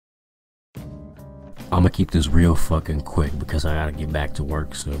I'm gonna keep this real fucking quick because I gotta get back to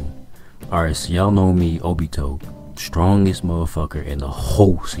work soon. Alright, so y'all know me, Obito, strongest motherfucker in the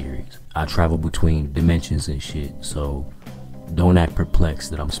whole series. I travel between dimensions and shit, so don't act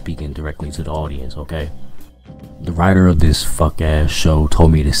perplexed that I'm speaking directly to the audience, okay? The writer of this fuck ass show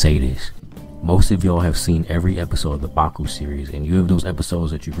told me to say this. Most of y'all have seen every episode of the Baku series, and you have those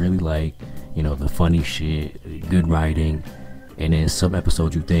episodes that you really like, you know, the funny shit, good writing, and then some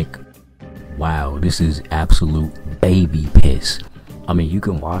episodes you think, wow, this is absolute baby piss. I mean, you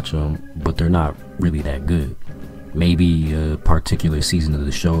can watch them, but they're not really that good. Maybe a particular season of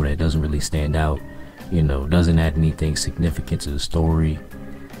the show that doesn't really stand out, you know, doesn't add anything significant to the story.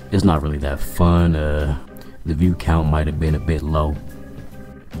 It's not really that fun. The view count might have been a bit low.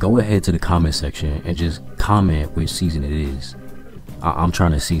 Go ahead to the comment section and just comment which season it is. I'm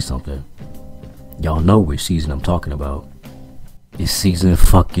trying to see something. Y'all know which season I'm talking about. It's season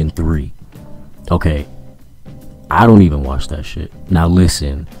fucking 3. Okay, I don't even watch that shit. Now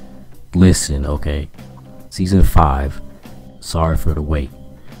listen, okay. Season 5, sorry for the wait,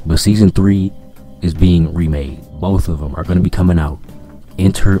 but season 3 is being remade. Both of them are going to be coming out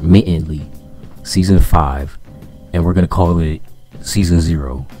intermittently. Season 5, and we're going to call it Season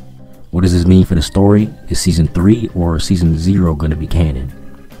Zero. What does this mean for the story? Is season 3 or season 0 going to be canon?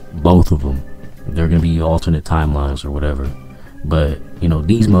 Both of them. They're going to be alternate timelines or whatever. But, you know,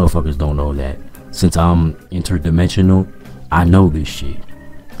 these motherfuckers don't know that. Since I'm interdimensional, I know this shit.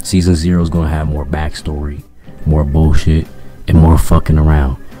 Season 0 is going to have more backstory, more bullshit, and more fucking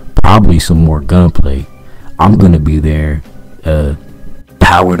around. Probably some more gunplay. I'm going to be there,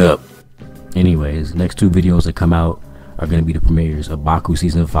 powered up. Anyways, next 2 videos that come out are going to be the premieres of Baku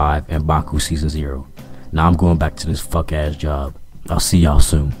Season 5 and Baku Season 0. Now I'm going back to this fuck ass job. I'll see y'all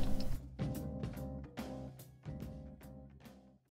soon.